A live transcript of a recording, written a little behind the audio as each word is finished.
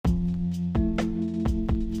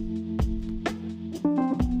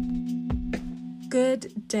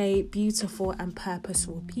Good day, beautiful and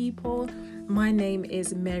purposeful people. My name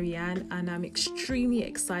is Marianne and I'm extremely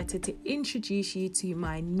excited to introduce you to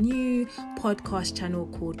my new podcast channel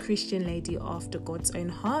called Christian Lady After God's Own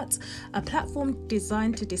Heart, a platform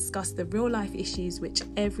designed to discuss the real life issues which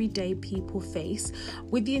everyday people face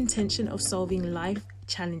with the intention of solving life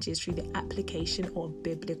challenges through the application of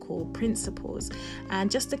biblical principles.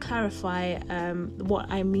 And just to clarify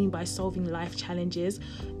what I mean by solving life challenges,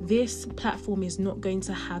 this platform is not going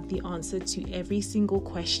to have the answer to every single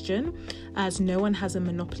question, as no one has a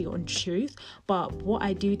monopoly on truth. But what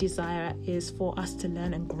I do desire is for us to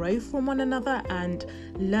learn and grow from one another, and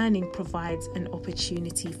learning provides an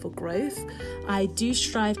opportunity for growth. I do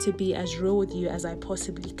strive to be as real with you as I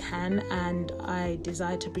possibly can, and I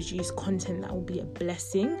desire to produce content that will be a blessing,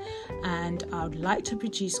 and I would like to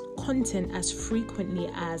produce content as frequently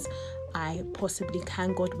as I possibly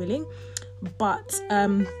can, God willing. But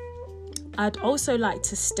I'd also like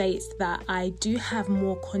to state that I do have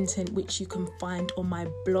more content which you can find on my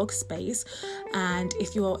blog space, and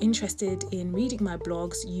if you're interested in reading my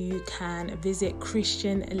blogs, you can visit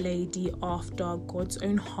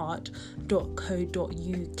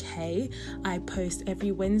christianladyaftergodsownheart.co.uk. I post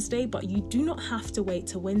every Wednesday, but you do not have to wait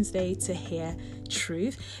till Wednesday to hear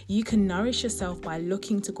truth. You can nourish yourself by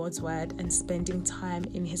looking to God's word and spending time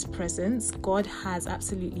in his presence. God has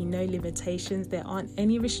absolutely no limitations. There aren't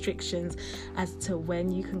any restrictions as to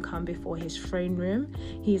when you can come before his throne room.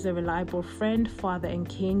 He's a reliable friend, father and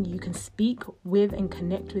king. You can speak with and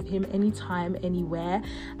connect with him anytime, anywhere.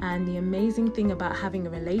 And the amazing thing about having a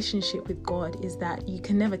relationship with God is that you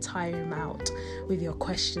can never tire him out with your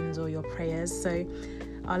questions or your prayers. So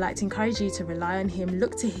I'd like to encourage you to rely on him,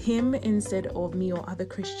 look to him instead of me or other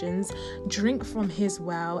Christians, drink from his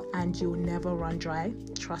well, and you'll never run dry,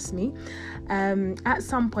 trust me. At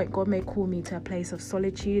some point, God may call me to a place of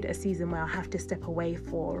solitude, a season where I have to step away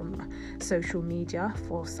from social media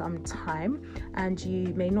for some time, and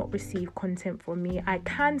you may not receive content from me. I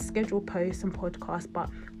can schedule posts and podcasts,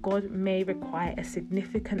 but God may require a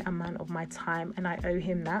significant amount of my time, and I owe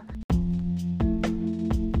him that.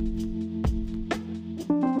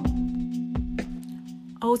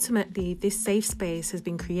 Ultimately, this safe space has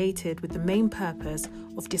been created with the main purpose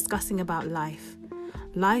of discussing about life.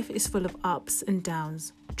 Life is full of ups and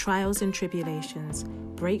downs, trials and tribulations,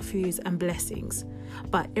 breakthroughs and blessings.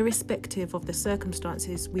 But irrespective of the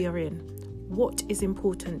circumstances we are in, what is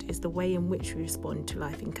important is the way in which we respond to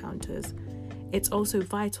life encounters. It's also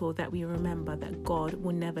vital that we remember that God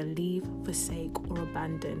will never leave, forsake, or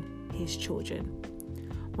abandon his children.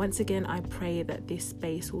 Once again, I pray that this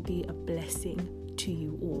space will be a blessing to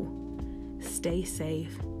you all. Stay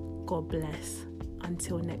safe. God bless.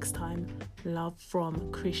 Until next time, love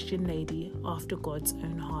from Christian Lady After God's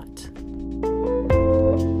Own Heart.